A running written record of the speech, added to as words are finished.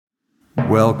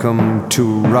Welcome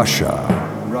to Russia.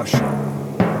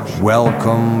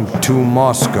 Welcome to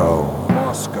Moscow.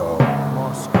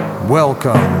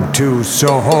 Welcome to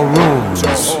Soho Rooms.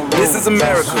 This is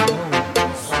America.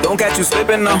 Don't catch you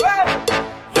slipping now.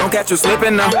 Don't catch you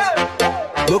slipping now.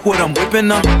 Look what I'm whipping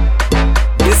now.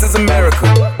 This is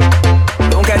America.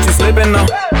 Don't catch you slipping now.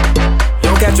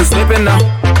 Don't catch you slipping now.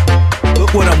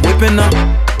 Look what I'm whipping now.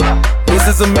 This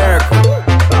is America.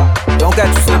 Don't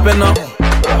catch you slipping now.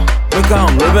 Look how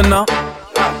I'm living now.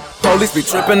 Police be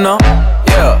tripping now.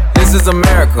 Yeah, this is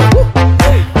America.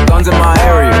 Guns in my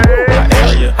area.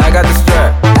 I got the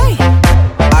strap.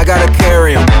 I gotta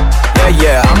carry 'em.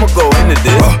 Yeah, I'ma go into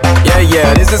this.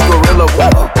 Yeah, this is gorilla.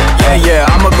 Yeah,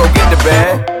 I'ma go get the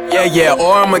bag. Yeah,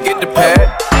 or I'ma get the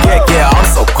pad. Yeah, I'm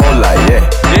so cold like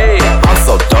yeah. I'm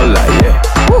so dull like yeah.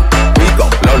 We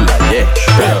gon' blow like yeah.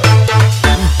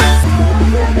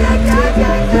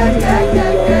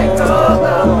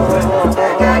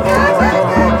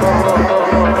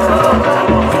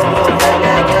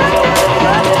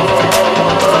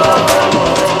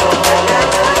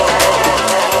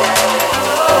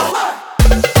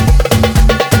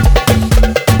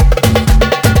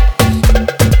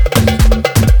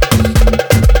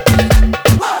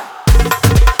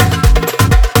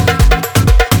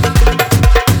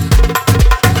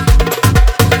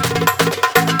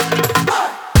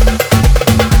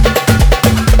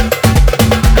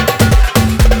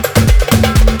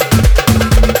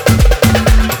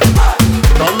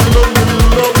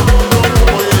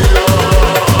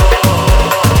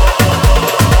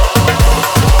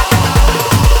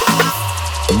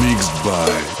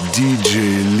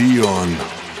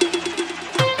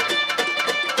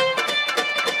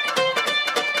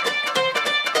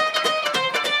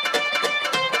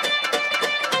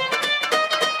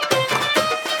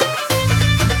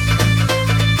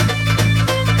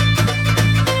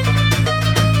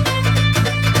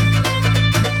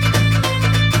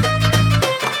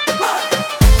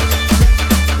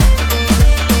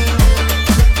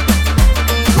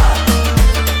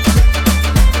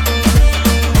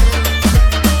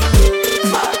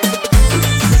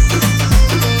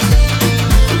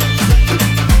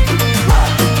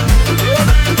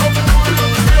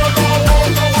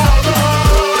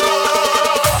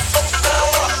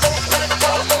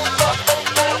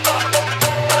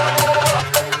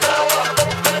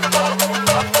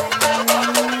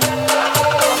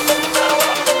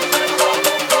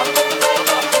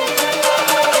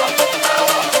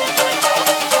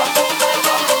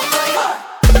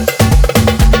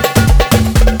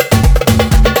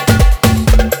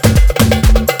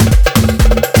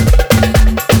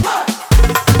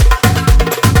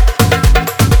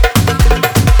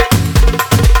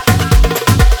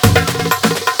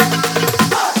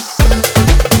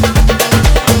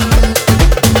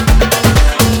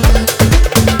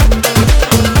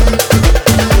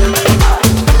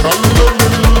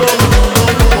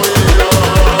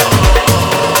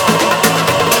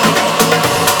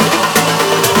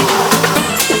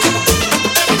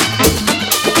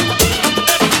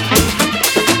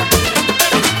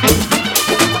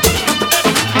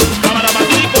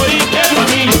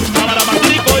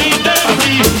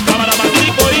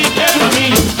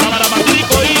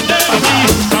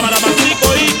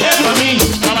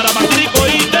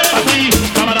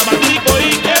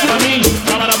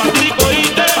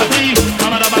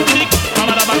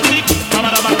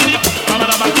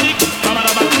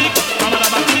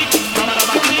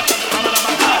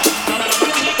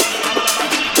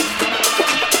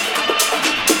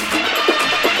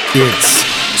 It's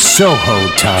Soho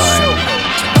time.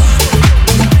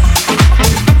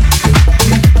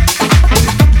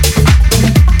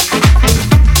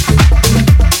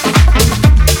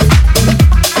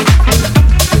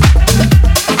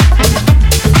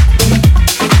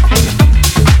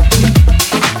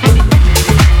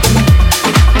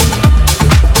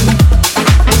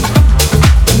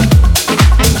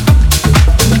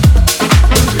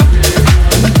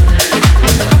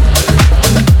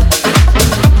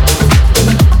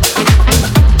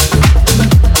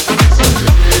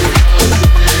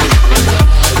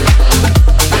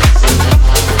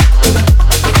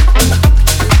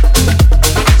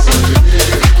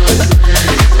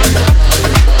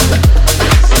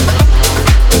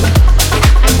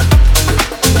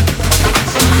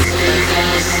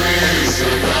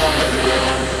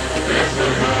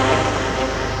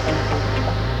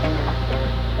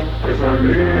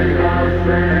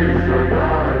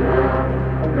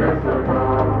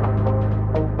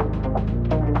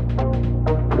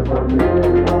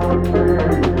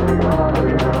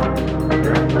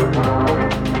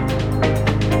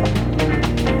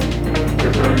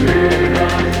 It's a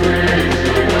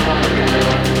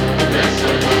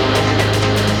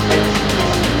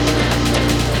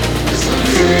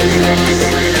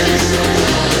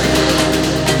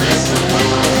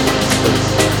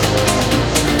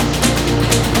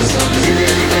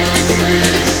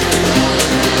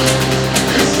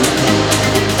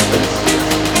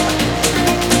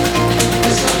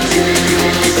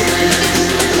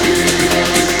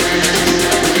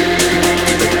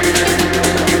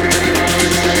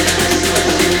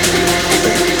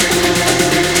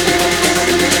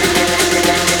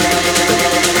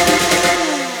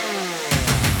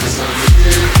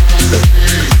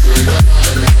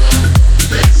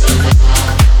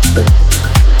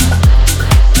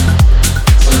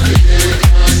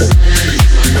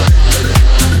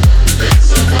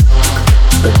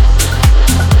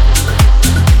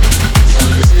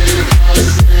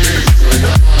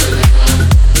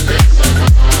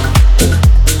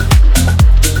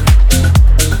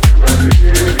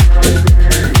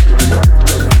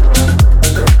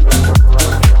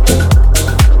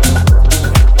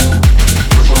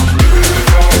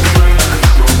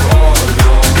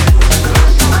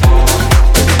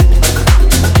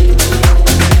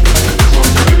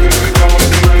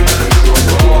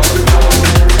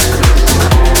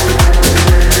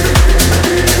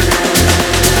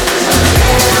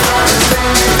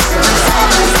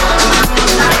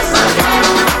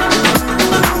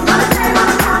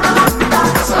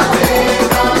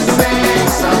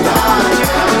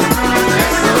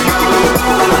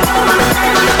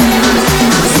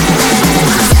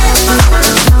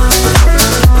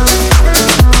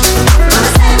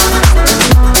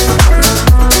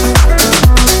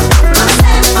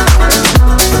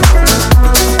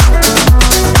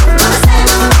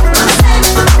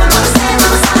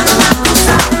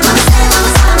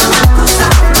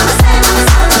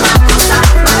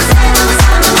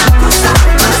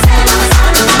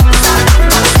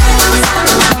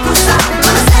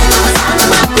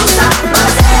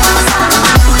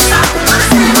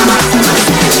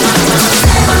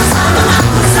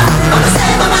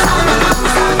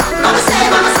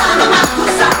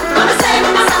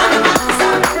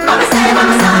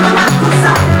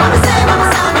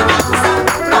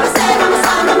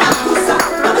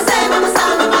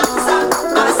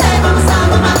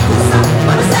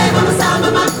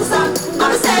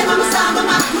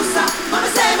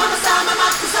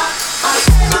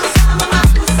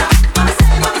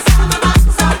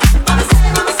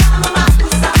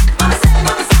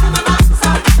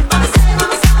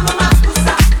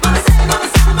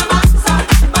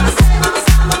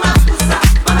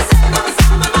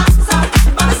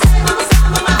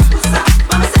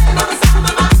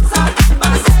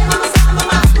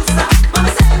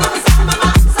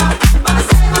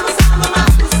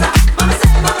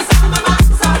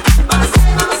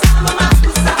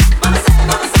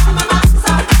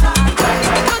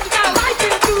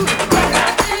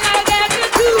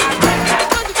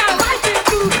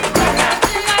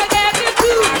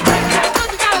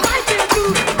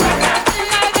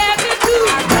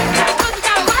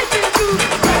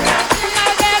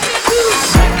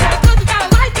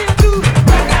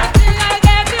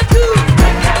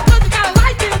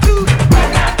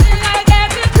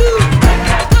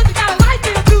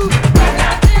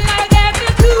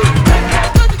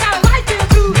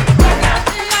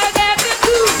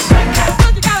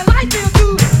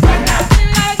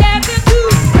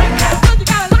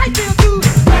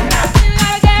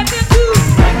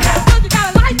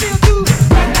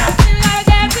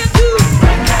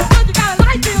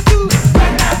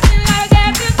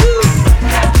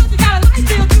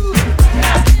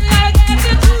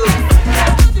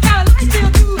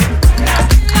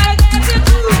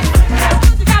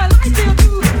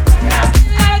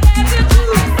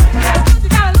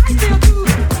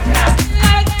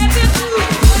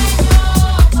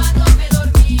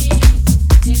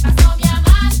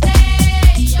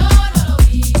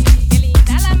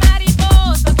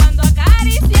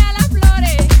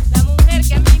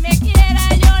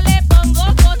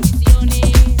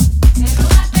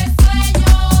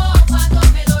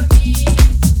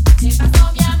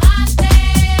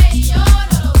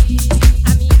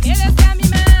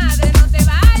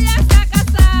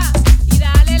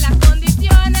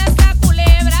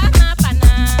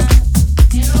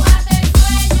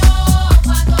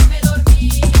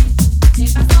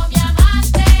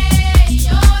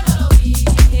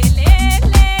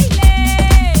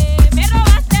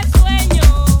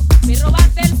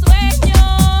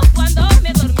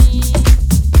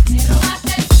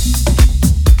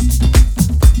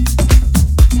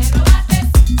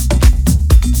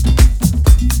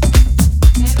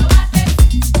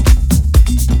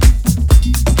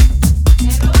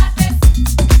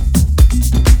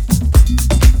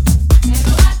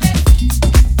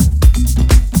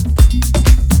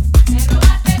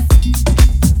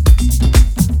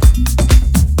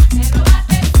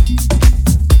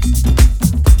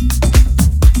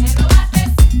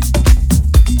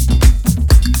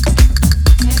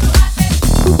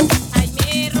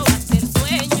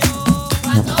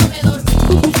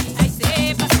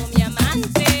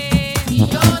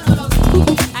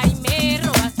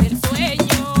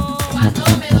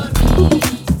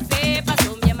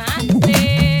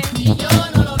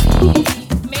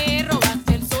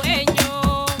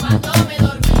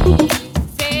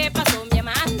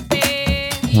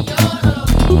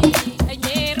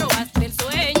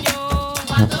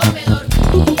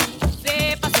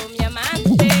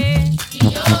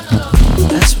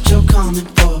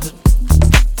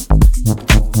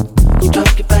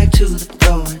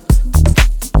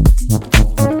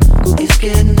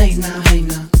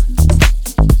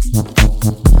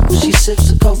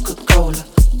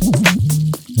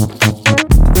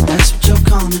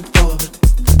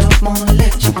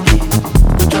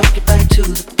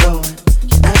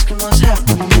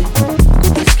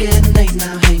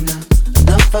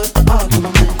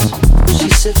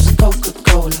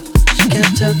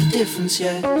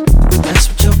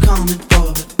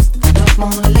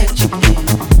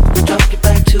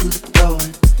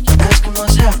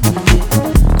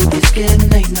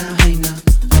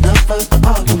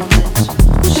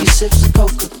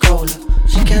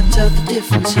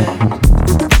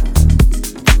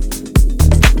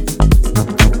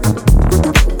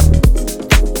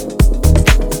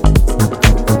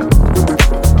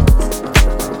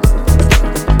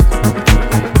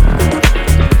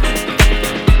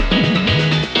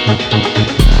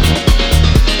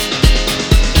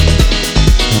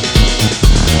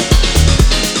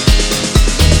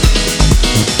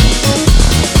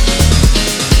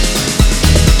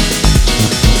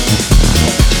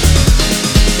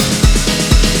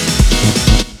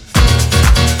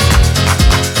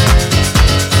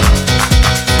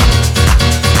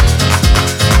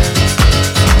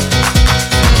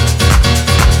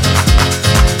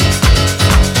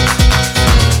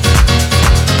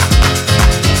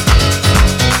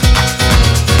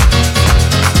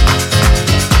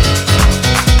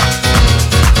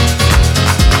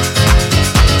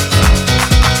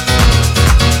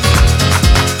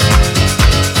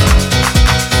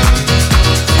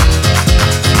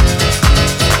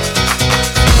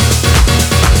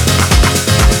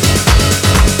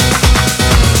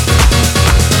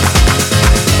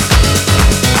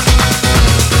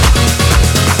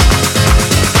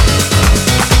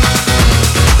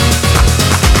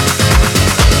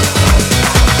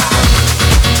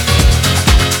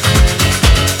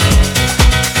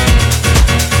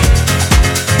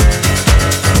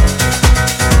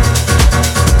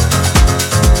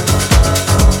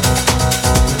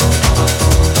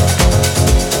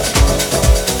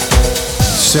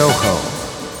Soho,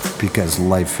 because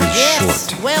life is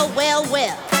short. Well.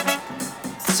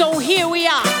 So here we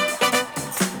are,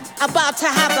 about to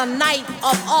have the night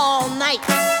of all nights.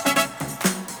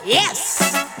 Yes,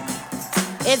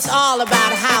 it's all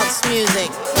about house music.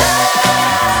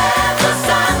 Let the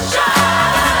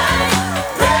sunshine,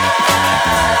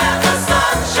 let the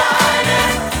sunshine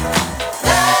in.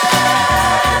 Let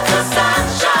the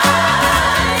sunshine,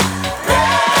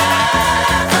 let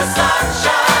the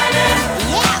sunshine in.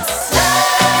 Yes.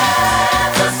 Let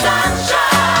the sunshine,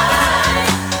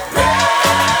 let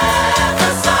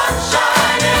the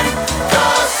sunshine in. The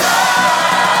sunshine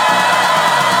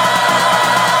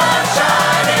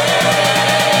in.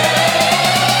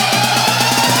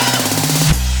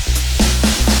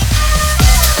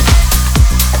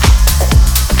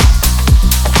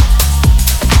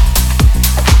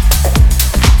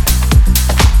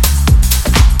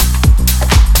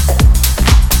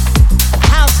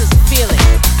 House is a feeling,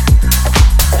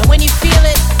 and when you feel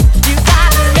it, you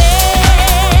gotta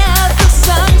let the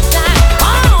sunshine.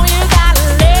 Oh, you gotta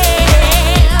let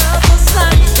the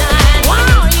sunshine.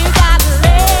 Oh, you gotta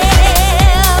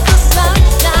let the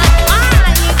sunshine. Oh,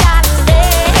 you gotta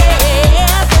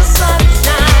let the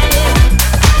sunshine in. You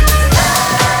gotta let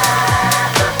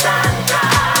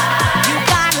the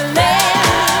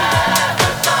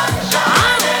sunshine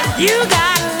in. You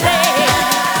gotta let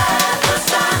the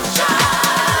sunshine.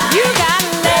 You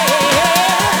gotta let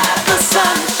the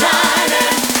sunshine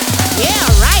in. Yeah,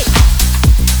 right.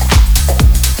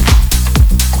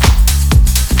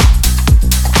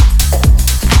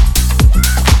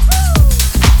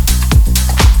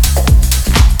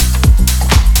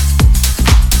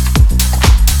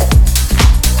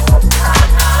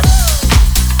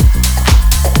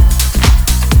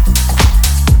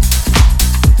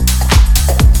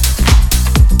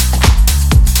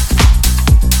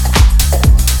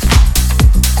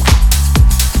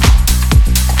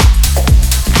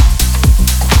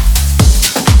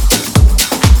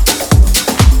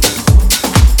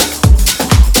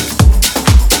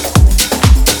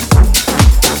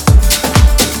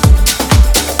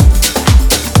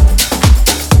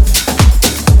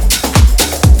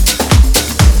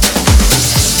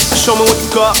 Show me what you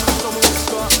got.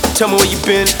 Tell me where you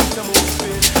been.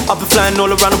 I've been flying all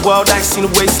around the world. I ain't seen a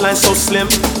waistline so slim.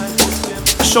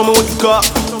 Show me what you got.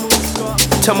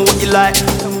 Tell me what you like.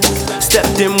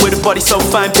 Stepped in with a body so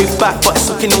fine, big back, but it's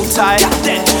looking all tight.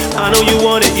 I know you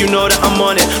want it, you know that I'm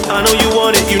on it. I know you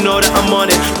want it, you know that I'm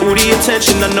on it. All the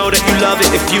attention, I know that you love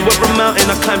it. If you were a mountain,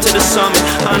 I climb to the summit.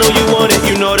 I know you want it,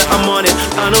 you know that I'm on it.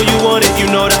 I know you want it, you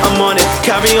know that I'm on it.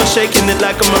 Carry on shaking it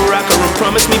like a maraca, and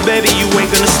promise me, baby, you ain't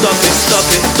gonna stop it. Stop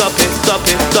it, stop it, stop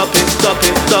it, stop it, stop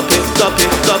it, stop it, stop it,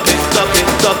 stop it, stop it,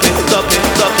 stop it, stop it,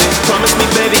 stop it. Promise me,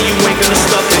 baby, you ain't gonna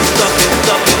stop it. Stop it,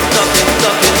 stop it, stop it,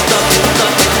 stop it, stop it,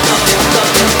 stop it, stop it,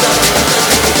 stop it, stop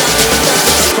it.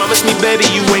 Promise me, baby,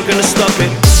 you ain't gonna stop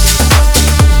it.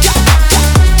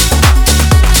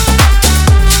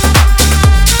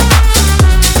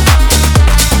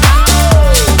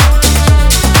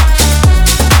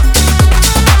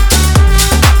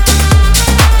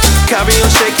 Carry on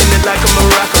shaking it like a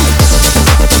maraca.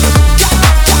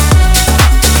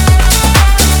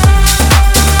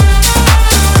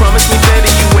 Promise me, baby,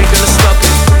 you ain't gonna stop it.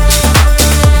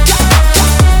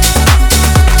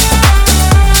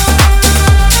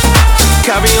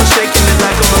 Carry on shaking it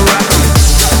like a maraca.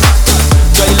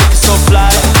 Girl, you looking so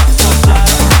fly.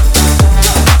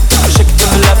 Shake it from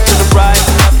the left to the right.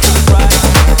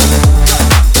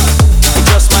 You're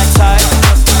just my type,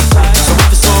 so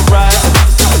if it's alright,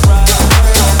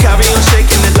 carry on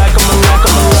shaking it like a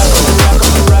maraca.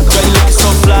 Girl, you looking so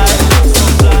fly.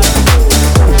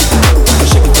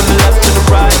 Shake it from the left to the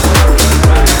right.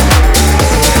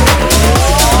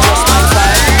 You're just my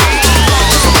type,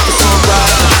 so if it's alright,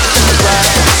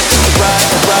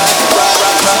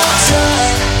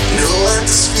 no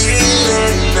one's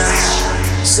feeling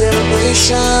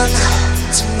celebration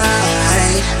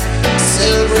tonight.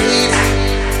 Celebrate,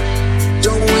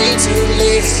 don't wait too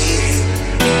late.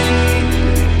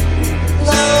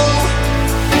 No,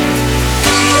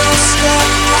 we don't stop.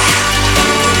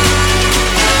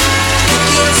 We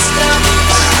can't stop.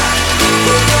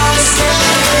 We're gonna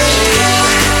celebrate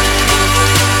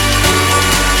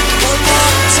one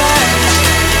more time.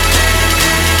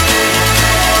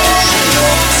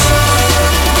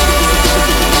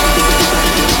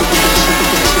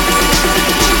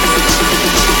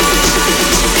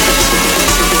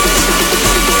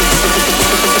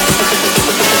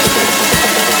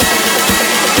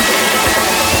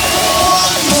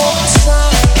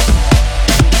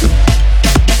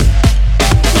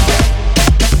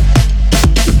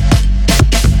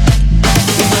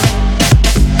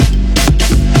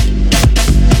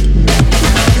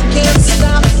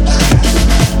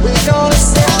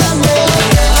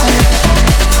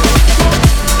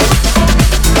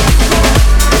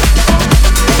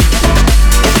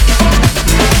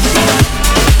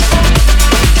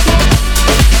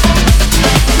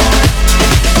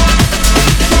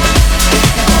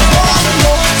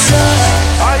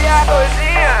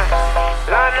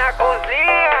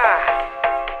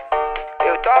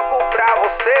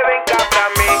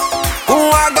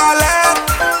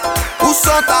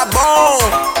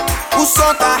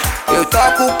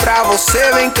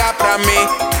 Você vem cá pra mim,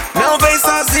 não vem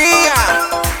sozinha.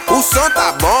 O som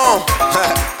tá bom,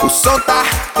 o som tá.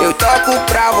 Eu toco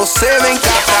pra você, vem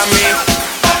cá pra mim.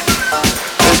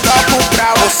 Eu toco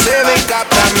pra você, vem cá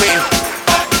pra mim.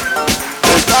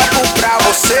 Eu toco pra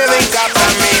você, vem cá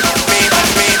pra mim.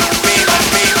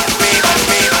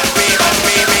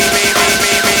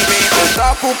 Eu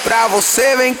toco pra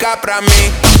você, vem cá pra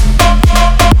mim.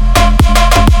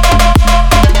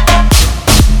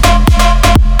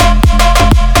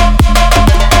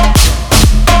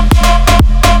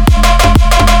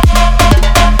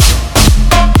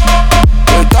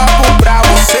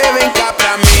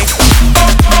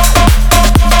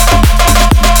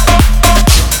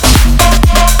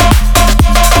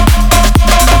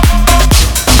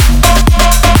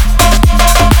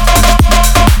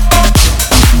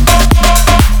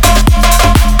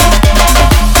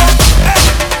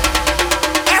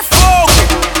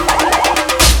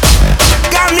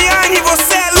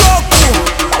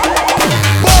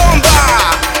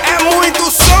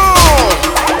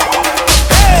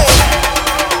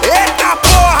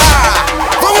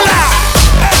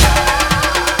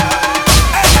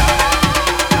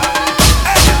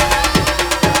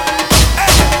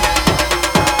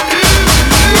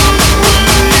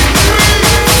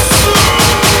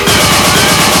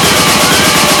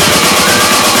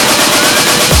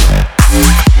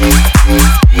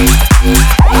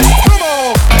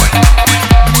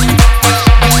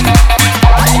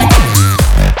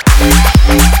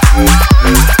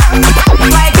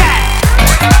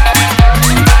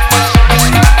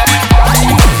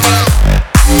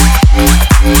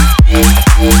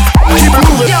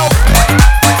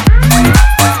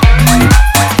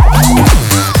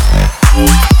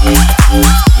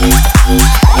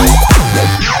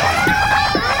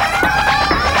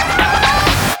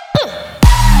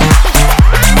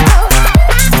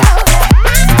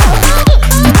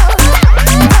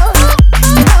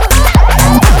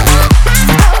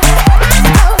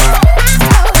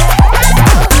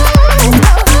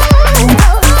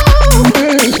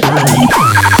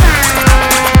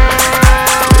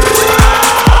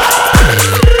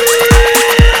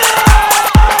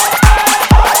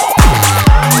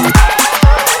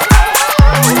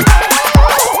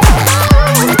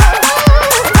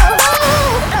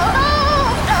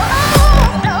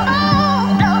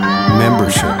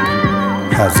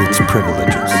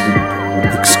 privileges.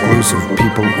 Exclusive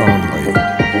people only.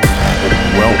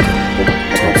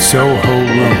 Welcome to Soho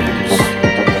Rooms.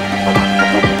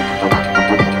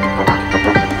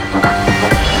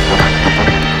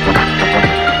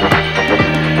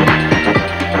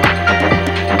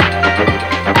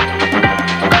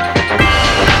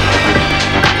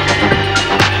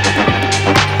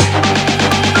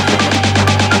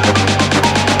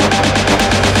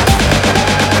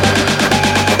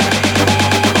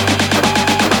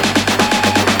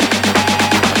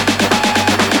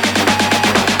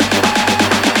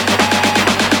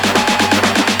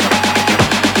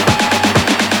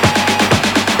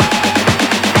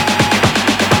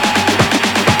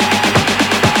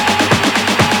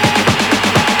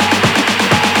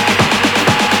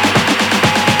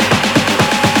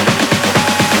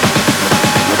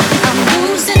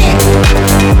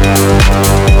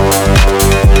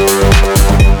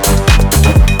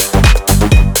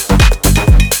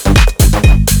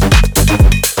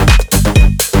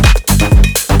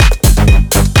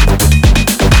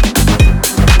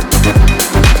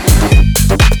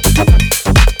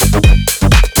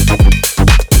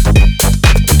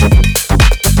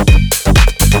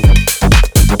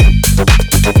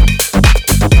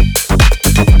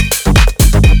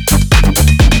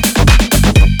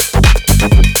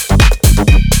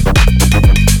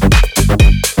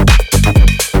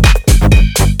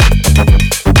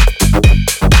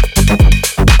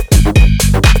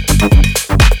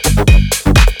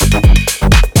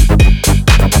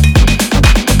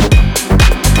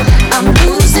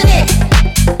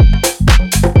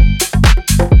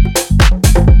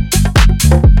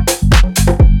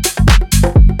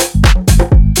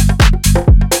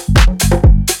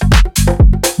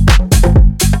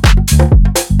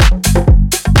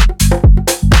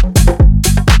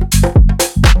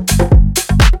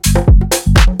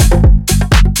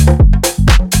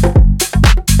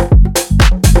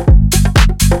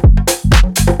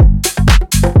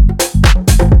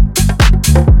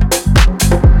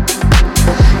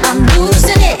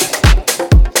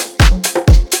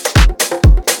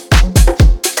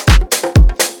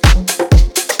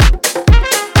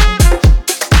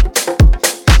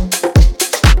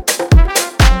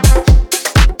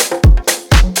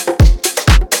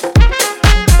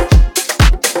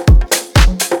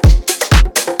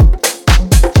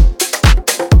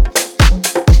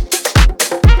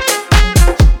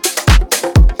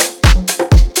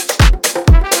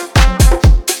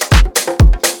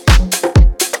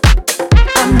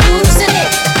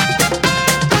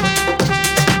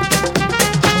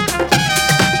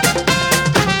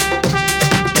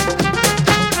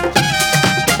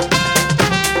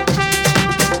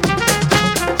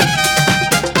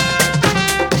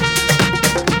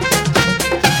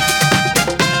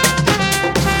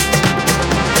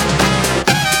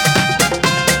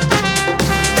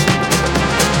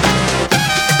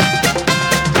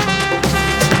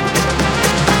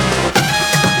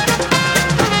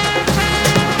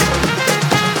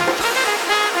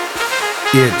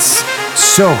 It's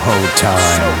Soho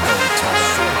time.